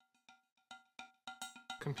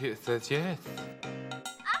Computer says yes. I'm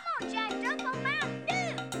all jacked up on Mountain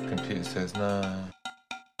Dew. Computer says no.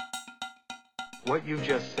 What you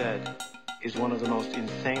just said is one of the most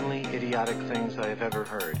insanely idiotic things I have ever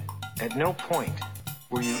heard. At no point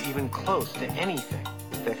were you even close to anything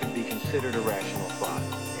that could be considered a rational thought.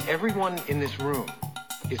 Everyone in this room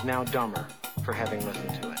is now dumber for having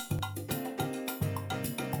listened to it.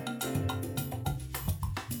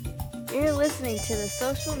 You're listening to the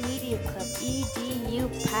Social Media Club EDU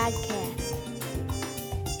podcast.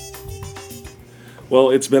 Well,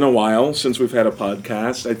 it's been a while since we've had a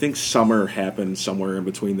podcast. I think summer happened somewhere in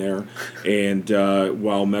between there. And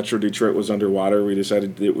while Metro Detroit was underwater, we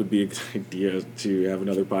decided it would be a good idea to have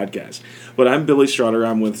another podcast. But I'm Billy Strutter.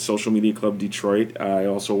 I'm with Social Media Club Detroit. I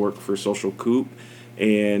also work for Social Coop.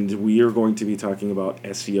 And we are going to be talking about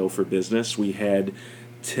SEO for business. We had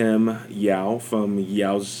Tim Yao from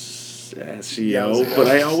Yao's SEO, but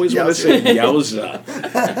I always want to say Yowza.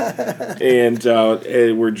 And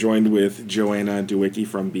we're joined with Joanna Dewicki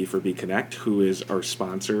from B4B Connect, who is our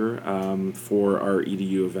sponsor for our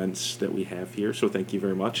EDU events that we have here. So thank you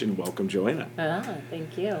very much, and welcome, Joanna.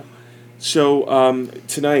 Thank you. So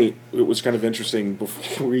tonight, it was kind of interesting.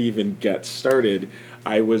 Before we even get started,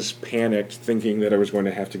 I was panicked thinking that I was going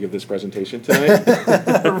to have to give this presentation tonight.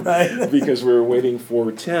 Right. Because we were waiting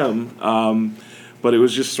for Tim. But it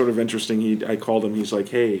was just sort of interesting. I called him. He's like,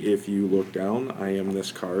 "Hey, if you look down, I am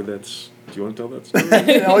this car that's." Do you want to tell that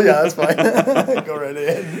story? Oh yeah, that's fine. Go right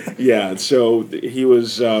ahead. Yeah. So he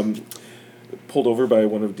was pulled over by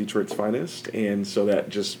one of Detroit's finest, and so that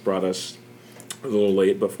just brought us a little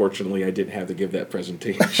late. But fortunately, I didn't have to give that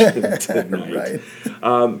presentation tonight.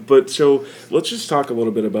 Right. But so let's just talk a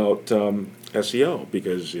little bit about SEO,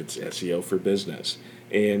 because it's SEO for business.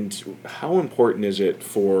 And how important is it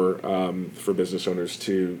for business owners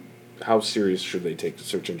how serious should they take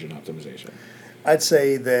search engine optimization? I'd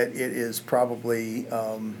say that it is probably,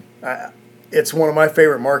 it's one of my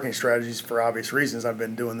favorite marketing strategies for obvious reasons. I've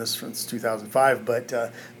been doing this since 2005,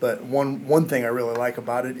 but one thing I really like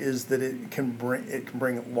about it is that it can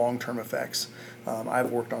bring long-term effects.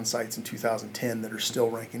 I've worked on sites in 2010 that are still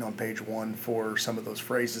ranking on page one for some of those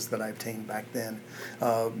phrases that I obtained back then.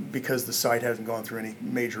 Because the site hasn't gone through any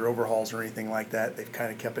major overhauls or anything like that, they've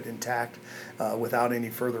kind of kept it intact without any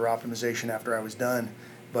further optimization after I was done.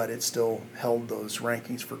 But it still held those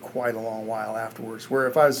rankings for quite a long while afterwards. Where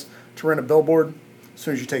if I was to rent a billboard, as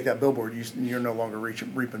soon as you take that billboard, you're no longer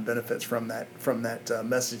reaping benefits from that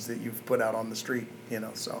message that you've put out on the street.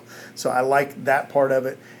 So I like that part of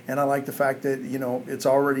it, and I like the fact that it's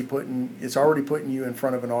already putting you in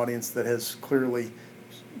front of an audience that has clearly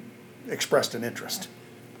expressed an interest.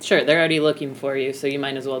 Sure, they're already looking for you, so you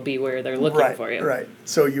might as well be where they're looking for you. Right.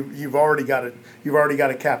 So you've already got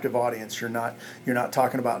a captive audience. You're not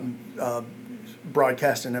talking about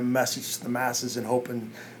broadcasting a message to the masses and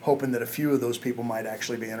hoping that a few of those people might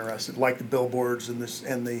actually be interested, like the billboards and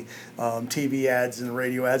the TV ads and the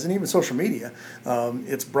radio ads and even social media.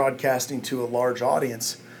 It's broadcasting to a large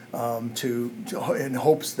audience in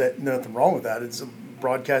hopes that nothing wrong with that. It's a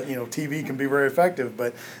broadcast. TV can be very effective,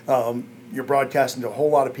 but you're broadcasting to a whole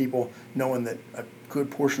lot of people, knowing that a good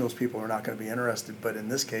portion of those people are not going to be interested. But in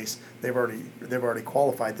this case, they've already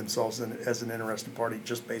qualified themselves as an interested party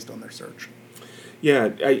just based on their search.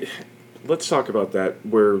 Yeah, let's talk about that.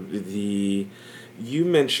 Where you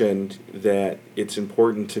mentioned that it's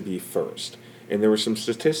important to be first, and there were some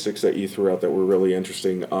statistics that you threw out that were really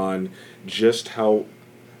interesting on just how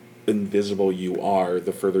invisible you are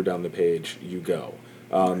the further down the page you go.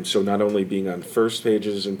 So not only being on first page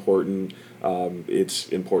is important, it's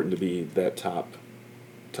important to be that top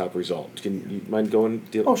result. Can you mind digging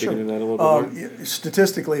into that a little bit more?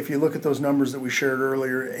 Statistically, if you look at those numbers that we shared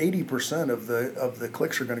earlier, 80% of the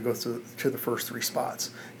clicks are going to go to the first three spots.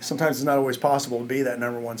 Sometimes it's not always possible to be that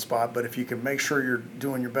number one spot, but if you can make sure you're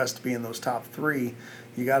doing your best to be in those top three,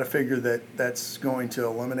 you got to figure that that's going to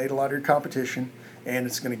eliminate a lot of your competition. And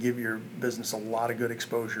it's going to give your business a lot of good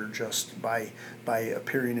exposure just by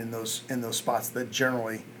appearing in those spots that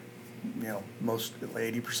generally, most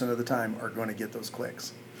 80% of the time are going to get those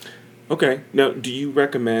clicks. Okay. Now, do you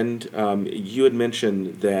recommend? You had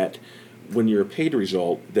mentioned that when you're a paid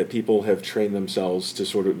result, that people have trained themselves to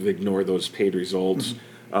sort of ignore those paid results.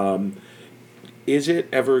 Mm-hmm. Is it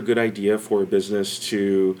ever a good idea for a business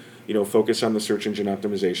to focus on the search engine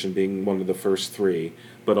optimization being one of the first three,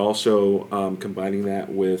 but also combining that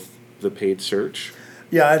with the paid search?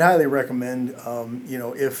 Yeah, I'd highly recommend.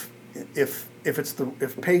 If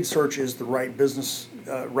paid search is the right business,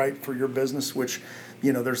 right for your business, which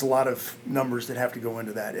there's a lot of numbers that have to go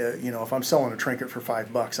into that. If I'm selling a trinket for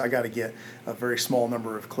 $5, I got to get a very small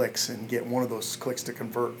number of clicks and get one of those clicks to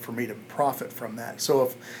convert for me to profit from that. So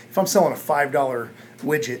if I'm selling a $5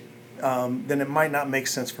 widget, then it might not make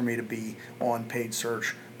sense for me to be on paid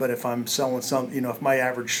search. But if I'm selling if my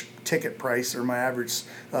average ticket price or my average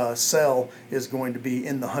sell is going to be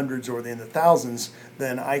in the hundreds or in the thousands,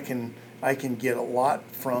 then I can get a lot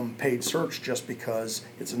from paid search just because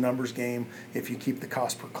it's a numbers game. If you keep the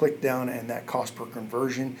cost per click down and that cost per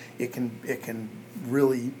conversion, it can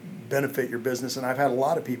really benefit your business. And I've had a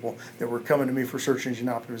lot of people that were coming to me for search engine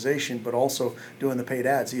optimization, but also doing the paid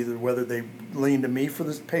ads, either whether they leaned to me for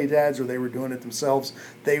the paid ads or they were doing it themselves.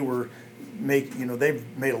 They've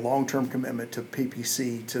made a long-term commitment to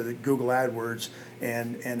PPC, to the Google AdWords,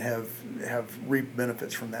 and have reaped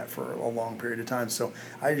benefits from that for a long period of time. So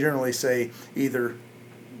I generally say either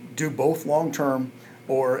do both long-term,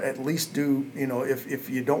 or at least do, if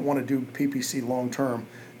you don't want to do PPC long-term,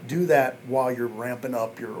 do that while you're ramping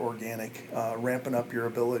up your organic, ramping up your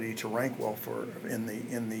ability to rank well in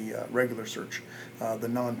the regular search, the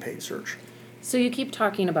non-paid search. So you keep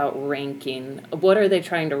talking about ranking. What are they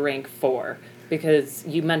trying to rank for? Because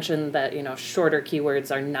you mentioned that, shorter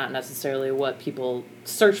keywords are not necessarily what people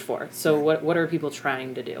search for. So what are people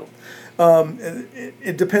trying to do?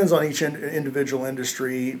 It depends on each individual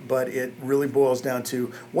industry, but it really boils down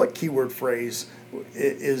to what keyword phrase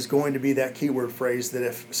is going to be that keyword phrase that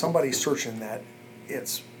if somebody's searching that,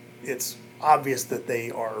 it's obvious that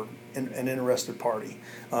they are an interested party.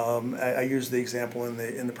 I used the example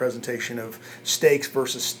in the presentation of steaks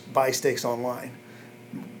versus buy steaks online.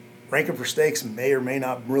 Ranking for steaks may or may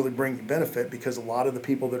not really bring you benefit, because a lot of the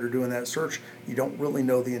people that are doing that search, you don't really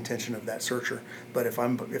know the intention of that searcher. But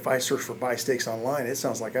if I search for buy steaks online, it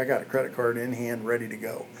sounds like I got a credit card in hand ready to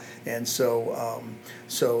go. And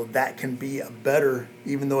so that can be a better,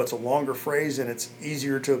 even though it's a longer phrase and it's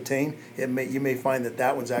easier to obtain, you may find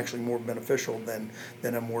that one's actually more beneficial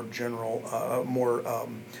than a more general,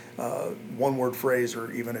 one-word phrase,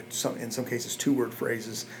 or even in some cases two-word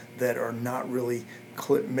phrases that are not really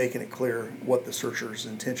making it clear what the searcher's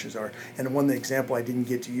intentions are. And one example I didn't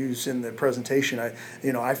get to use in the presentation,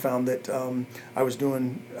 I found that I was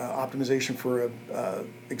doing optimization for a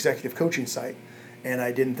executive coaching site, and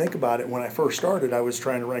I didn't think about it when I first started. I was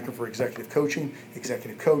trying to rank them for executive coaching,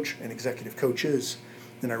 executive coach, and executive coaches.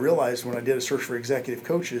 Then I realized when I did a search for executive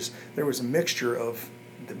coaches, there was a mixture of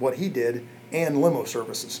what he did and limo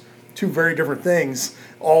services. Two very different things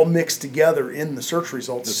all mixed together in the search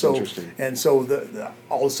results. That's interesting. And so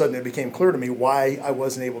all of a sudden it became clear to me why I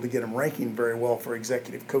wasn't able to get them ranking very well for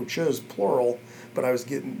executive coaches, plural, but I was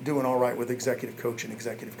doing all right with executive coach and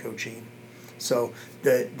executive coaching. So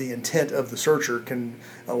the intent of the searcher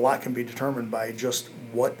a lot can be determined by just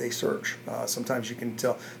what they search. Sometimes you can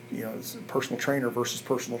tell, it's personal trainer versus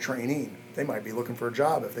personal trainee. They might be looking for a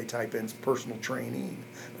job if they type in personal trainee.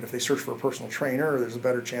 But if they search for a personal trainer, there's a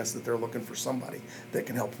better chance that they're looking for somebody that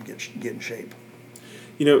can help them get in shape.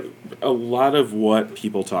 A lot of what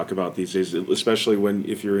people talk about these days, especially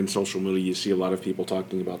if you're in social media, you see a lot of people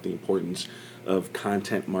talking about the importance of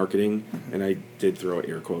content marketing, and I did throw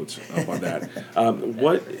air quotes up on that.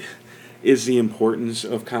 What is the importance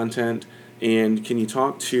of content, and can you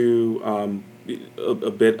talk to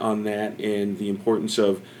a bit on that and the importance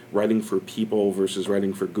of writing for people versus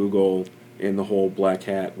writing for Google and the whole black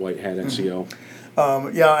hat, white hat SEO?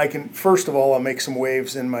 I can. First of all, I'll make some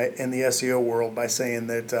waves in the SEO world by saying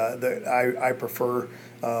that I prefer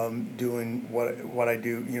doing what I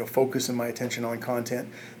do. Focusing my attention on content.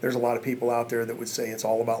 There's a lot of people out there that would say it's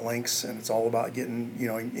all about links and it's all about getting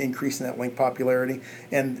increasing that link popularity,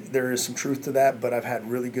 and there is some truth to that. But I've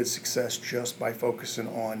had really good success just by focusing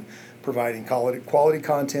on providing quality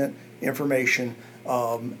content, information.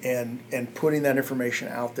 And putting that information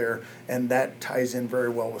out there, and that ties in very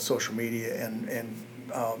well with social media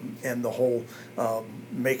and the whole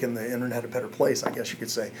making the internet a better place, I guess you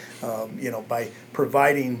could say. By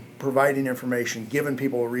providing information, giving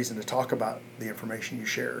people a reason to talk about the information you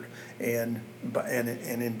shared, and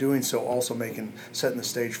in doing so, also setting the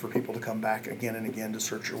stage for people to come back again and again to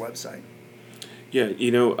search your website. Yeah,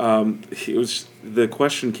 the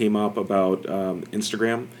question came up about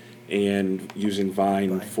Instagram and using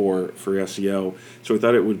Vine for SEO. So I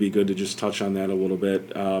thought it would be good to just touch on that a little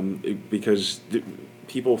bit, because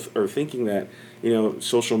people are thinking that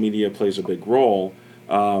social media plays a big role,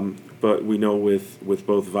 but we know with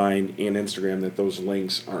both Vine and Instagram that those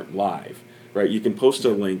links aren't live, right? You can post a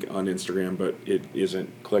link on Instagram, but it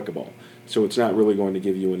isn't clickable, so it's not really going to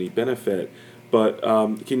give you any benefit. But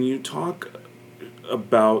can you talk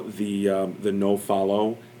about the no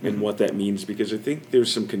follow and what that means, because I think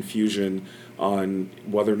there's some confusion on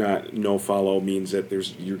whether or not no follow means that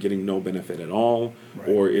you're getting no benefit at all, Right.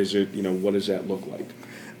 or is it, what does that look like?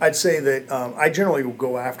 I'd say that I generally will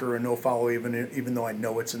go after a no follow even though I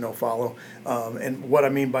know it's a no follow. And what I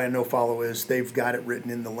mean by a no follow is they've got it written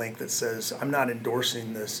in the link that says, I'm not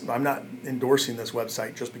endorsing this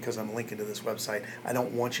website just because I'm linking to this website. I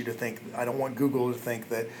don't want Google to think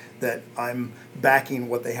that I'm backing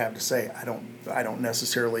what they have to say. I don't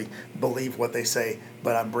necessarily believe what they say,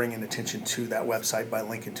 but I'm bringing attention to that website by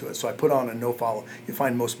linking to it. So I put on a no follow. You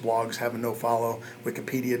find most blogs have a no follow.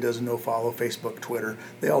 Wikipedia does a no follow. Facebook, Twitter,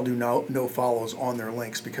 they all do no follows on their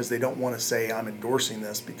links because they don't want to say I'm endorsing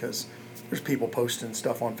this, because there's people posting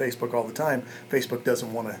stuff on Facebook all the time. Facebook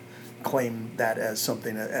doesn't want to claim that as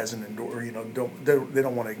something as an they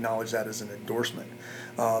don't want to acknowledge that as an endorsement.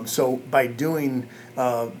 So by doing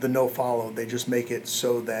the no follow, they just make it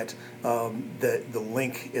so that the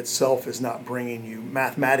link itself is not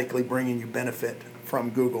mathematically bringing you benefit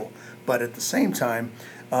from Google, but at the same time,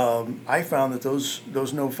 I found that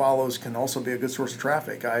those no follows can also be a good source of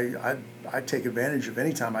traffic. I take advantage of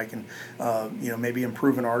any time I can, maybe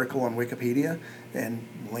improve an article on Wikipedia and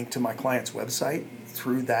link to my client's website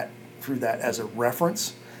through that as a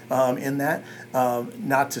reference in that.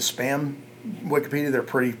 Not to spam Wikipedia, they're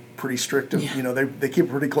pretty strict. They keep a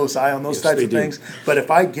pretty close eye on those types of things. But if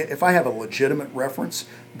I have a legitimate reference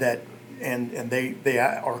that. And they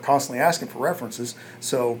are constantly asking for references.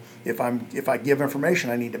 So if I give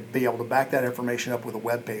information, I need to be able to back that information up with a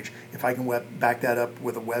web page. If I can back that up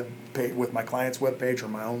with a web page, with my client's web page or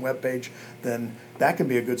my own web page, then that can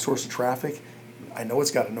be a good source of traffic. I know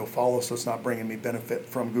it's got a no follow, so it's not bringing me benefit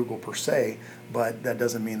from Google per se, but that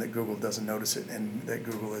doesn't mean that Google doesn't notice it and that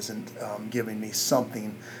Google isn't giving me some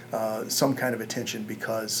kind of attention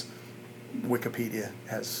because Wikipedia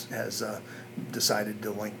has decided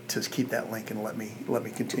to keep that link and let me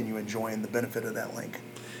continue enjoying the benefit of that link.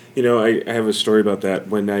 I have a story about that.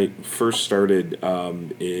 When I first started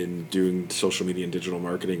in doing social media and digital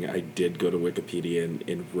marketing, I did go to Wikipedia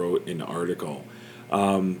and wrote an article,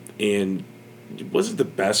 and it wasn't the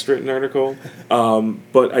best written article,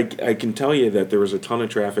 but I can tell you that there was a ton of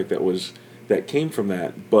traffic that came from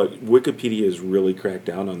that. But Wikipedia has really cracked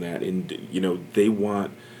down on that, and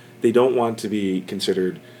they don't want to be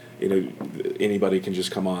considered. Anybody can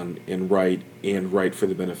just come on and write for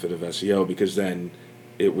the benefit of SEO, because then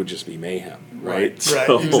it would just be mayhem, right?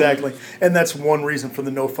 Right, exactly. And that's one reason for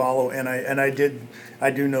the no follow. And I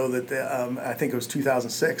do know that I think it was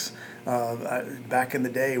 2006, back in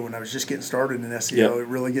the day when I was just getting started in SEO,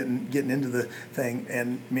 really getting into the thing.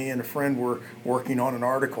 And me and a friend were working on an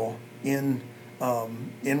article in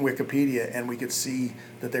Wikipedia, and we could see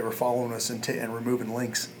that they were following us and removing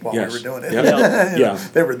links while we were doing it. Yeah.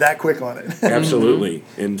 They were that quick on it. Absolutely.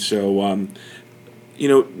 And so,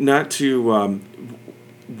 not to,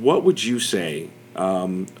 what would you say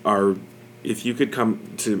if you could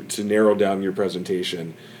come to narrow down your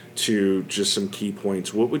presentation to just some key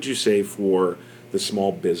points, what would you say for the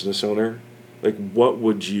small business owner? Like, what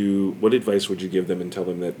advice would you give them and tell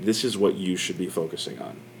them that this is what you should be focusing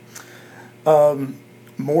on?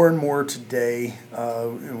 More and more today,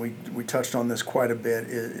 and we touched on this quite a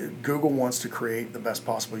bit, Google wants to create the best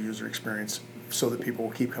possible user experience so that people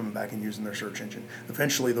will keep coming back and using their search engine.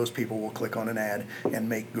 Eventually, those people will click on an ad and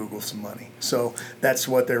make Google some money. So that's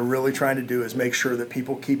what they're really trying to do, is make sure that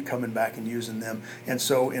people keep coming back and using them. And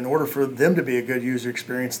so in order for them to be a good user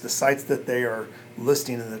experience, the sites that they are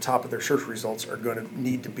listing in the top of their search results are going to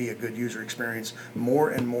need to be a good user experience more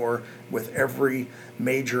and more with every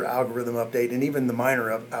major algorithm update, and even the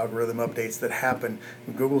minor algorithm updates that happen.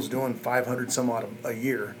 Google's doing 500 some odd a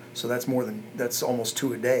year, so that's almost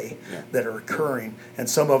 2 a day that are occurring, and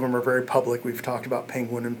some of them are very public. We've talked about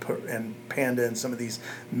Penguin and Panda and some of these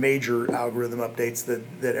major algorithm updates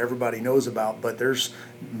that everybody knows about, but there's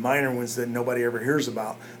minor ones that nobody ever hears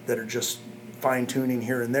about that are just fine-tuning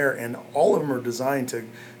here and there, and all of them are designed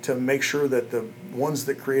to make sure that the ones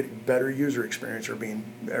that create better user experience are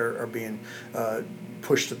being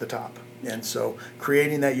pushed to the top. And so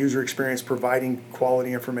creating that user experience, providing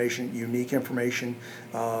quality information, unique information,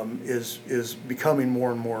 is becoming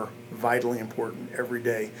more and more vitally important every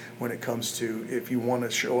day when it comes to, if you want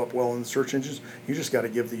to show up well in the search engines, you just got to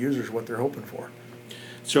give the users what they're hoping for.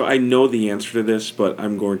 So I know the answer to this, but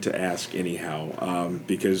I'm going to ask anyhow,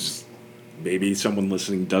 because maybe someone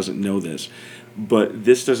listening doesn't know this, but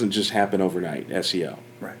this doesn't just happen overnight, SEO.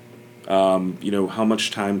 Right. How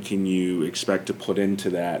much time can you expect to put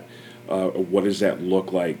into that? What does that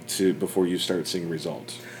look like before you start seeing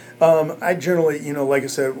results? I generally, like I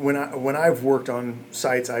said, when I've worked on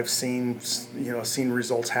sites, I've seen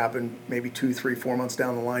results happen maybe 2, 3, 4 months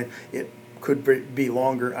down the line. It could be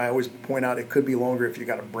longer. I always point out it could be longer if you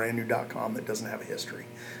got a brand new .com that doesn't have a history,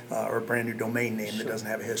 or a brand new domain name that doesn't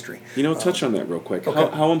have a history. Touch on that real quick.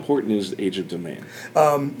 Okay. How important is the age of domain?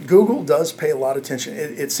 Google does pay a lot of attention.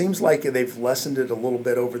 It seems like they've lessened it a little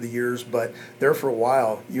bit over the years, but there for a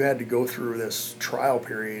while you had to go through this trial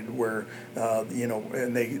period where,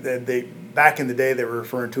 and they back in the day they were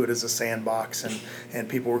referring to it as a sandbox, and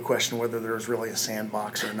people were questioning whether there was really a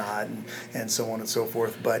sandbox or not, and so on and so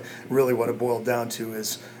forth. But really what it boiled down to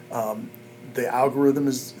is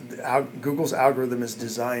Google's algorithm is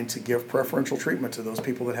designed to give preferential treatment to those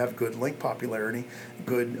people that have good link popularity,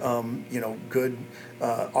 good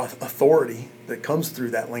authority that comes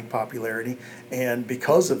through that link popularity, and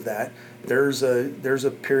because of that, there's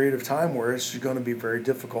a period of time where it's going to be very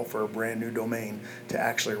difficult for a brand new domain to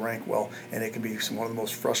actually rank well, and it can be one of the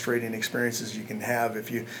most frustrating experiences you can have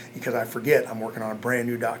because I forget I'm working on a brand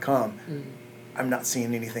new .com. I'm not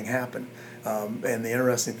seeing anything happen. And the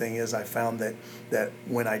interesting thing is I found that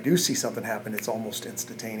when I do see something happen, it's almost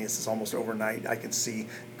instantaneous. It's almost overnight. I can see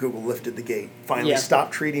Google lifted the gate. Finally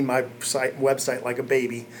stopped treating my website like a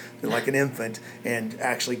baby, like an infant, and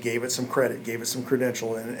actually gave it some credit, gave it some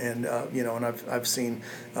credential. And I've seen,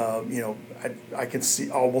 I can see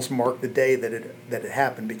almost mark the day that it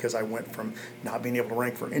happened, because I went from not being able to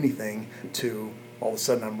rank for anything to all of a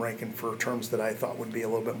sudden I'm ranking for terms that I thought would be a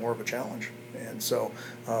little bit more of a challenge. And so,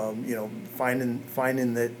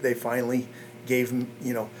 finding that they finally they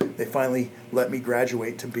finally let me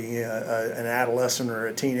graduate to be an adolescent or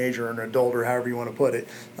a teenager or an adult, or however you want to put it.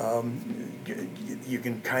 You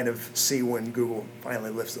can kind of see when Google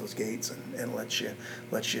finally lifts those gates and lets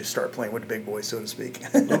you start playing with the big boys, so to speak.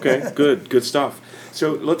 Okay, good stuff.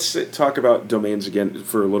 So let's talk about domains again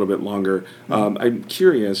for a little bit longer. I'm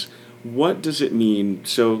curious, what does it mean?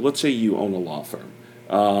 So let's say you own a law firm,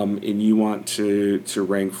 and you want to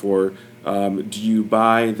rank for. Do you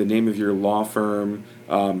buy the name of your law firm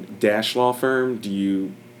dash law firm? Do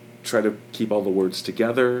you try to keep all the words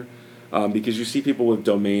together? Because you see people with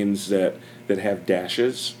domains that have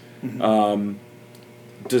dashes. Mm-hmm.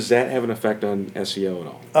 Does that have an effect on SEO at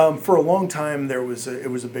all? For a long time, it was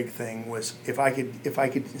a big thing. Was if I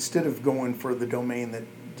could instead of going for the domain that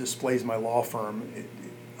displays my law firm,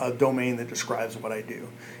 a domain that describes what I do.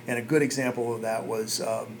 And a good example of that was,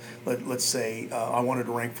 let's say I wanted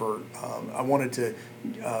to rank for, I wanted to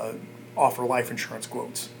offer life insurance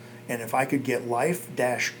quotes. And if I could get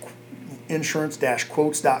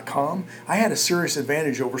life-insurance-quotes.com, I had a serious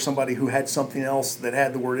advantage over somebody who had something else that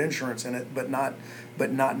had the word insurance in it, but not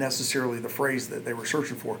necessarily the phrase that they were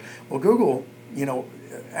searching for. Well, Google,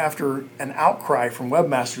 after an outcry from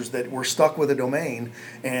webmasters that were stuck with a domain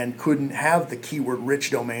and couldn't have the keyword rich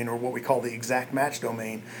domain, or what we call the exact match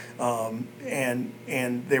domain,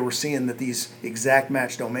 and they were seeing that these exact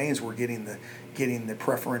match domains were getting the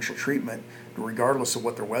preferential treatment regardless of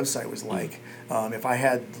what their website was like. If I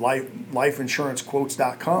had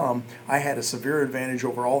lifeinsurancequotes.com, I had a severe advantage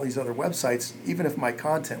over all these other websites, even if my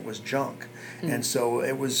content was junk. And so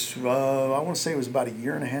it was, I want to say it was about a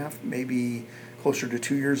year and a half, maybe closer to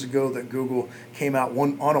 2 years ago, that Google came out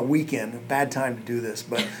on a weekend. A bad time to do this,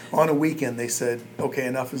 but on a weekend they said, okay,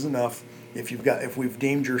 enough is enough. If we've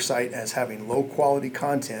deemed your site as having low quality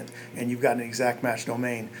content and you've got an exact match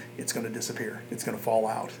domain, it's going to disappear. It's going to fall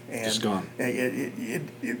out. And it's gone.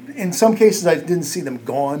 In some cases, I didn't see them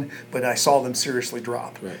gone, but I saw them seriously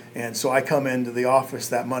drop. Right. And so I come into the office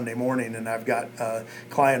that Monday morning, and I've got a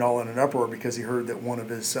client all in an uproar because he heard that one of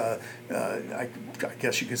his, I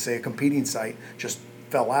guess you could say, a competing site just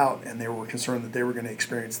fell out, and they were concerned that they were going to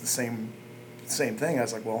experience the same thing. I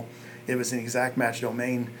was like, well, it was an exact match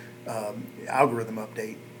domain algorithm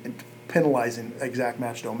update, and penalizing exact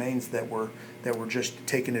match domains that were just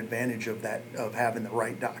taking advantage of having the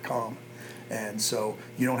right .com. And so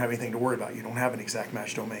you don't have anything to worry about. You don't have an exact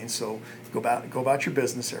match domain, so go about your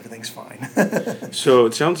business. Everything's fine. So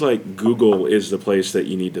it sounds like Google is the place that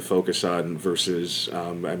you need to focus on versus,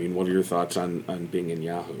 what are your thoughts on Bing and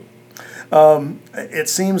Yahoo? It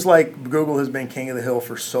seems like Google has been king of the hill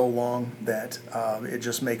for so long that it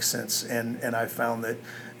just makes sense. And I've found that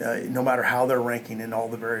no matter how they're ranking in all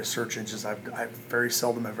the various search engines, I very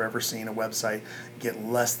seldom have ever seen a website get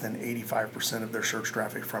less than 85% of their search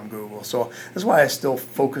traffic from Google. So that's why I still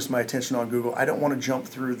focus my attention on Google. I don't want to jump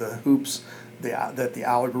through the hoops that the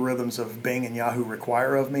algorithms of Bing and Yahoo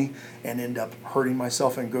require of me and end up hurting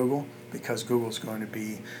myself in Google. because Google's going to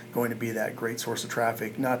be that great source of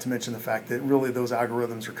traffic. Not to mention the fact that really those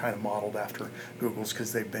algorithms are kind of modeled after Google's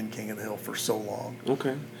because they've been king of the hill for so long.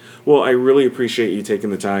 Okay. Well, I really appreciate you taking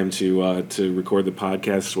the time to record the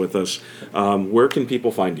podcast with us. Where can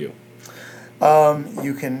people find you?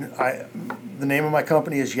 The name of my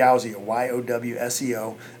company is Yowseo,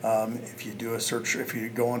 YOWSEO. If you do a search, if you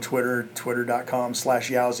go on Twitter,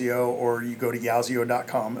 twitter.com/Yowseo, or you go to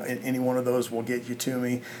yowseo.com, any one of those will get you to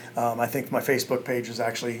me. I think my Facebook page is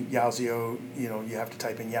actually Yowseo. You have to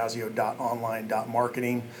type in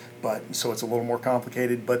yowseo.online.marketing, so it's a little more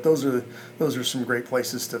complicated. But those are some great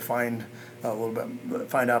places to find out a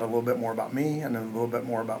little bit more about me and a little bit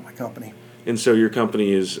more about my company. And so your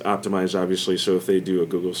company is optimized, obviously, so if they do a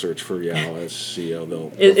Google search for SEO, they'll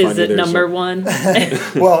find Is you it there. number one?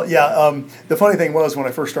 Well, yeah. The funny thing was when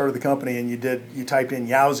I first started the company and you typed in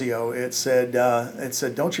Yowseo, it said,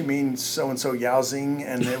 don't you mean so and so Yowzing?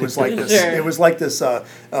 And it was like this. Sure. It was like this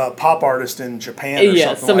pop artist in Japan or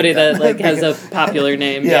something. Somebody like that has a popular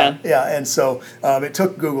name. Yeah. And so it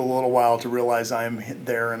took Google a little while to realize I'm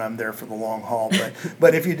there and I'm there for the long haul.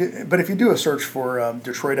 But if you do a search for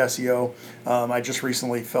Detroit SEO. I just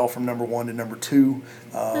recently fell from number 1 to number 2.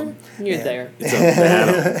 You're there. It's a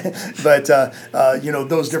battle. But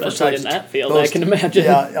those different Especially types in that field, I can imagine.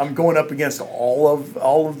 Yeah, I'm going up against all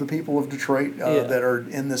of the people of Detroit that are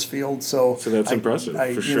in this field. So that's impressive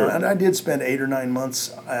for sure. And I did spend 8 or 9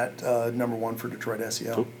 months at number 1 for Detroit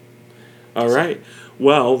SEO. Cool. All right.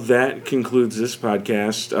 Well, that concludes this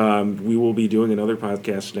podcast. We will be doing another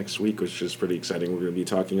podcast next week, which is pretty exciting. We're going to be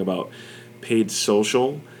talking about paid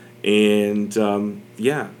social. And,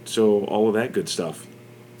 so all of that good stuff.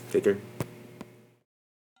 Take care.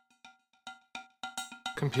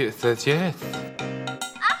 Computer says yes. I'm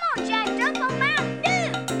all jacked up on Mountain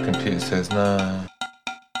Dew. Computer says no.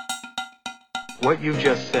 What you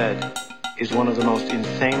just said is one of the most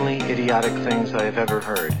insanely idiotic things I have ever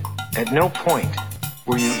heard. At no point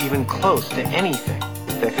were you even close to anything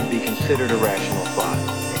that could be considered a rational thought.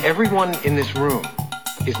 Everyone in this room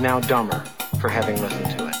is now dumber for having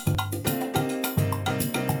listened to it.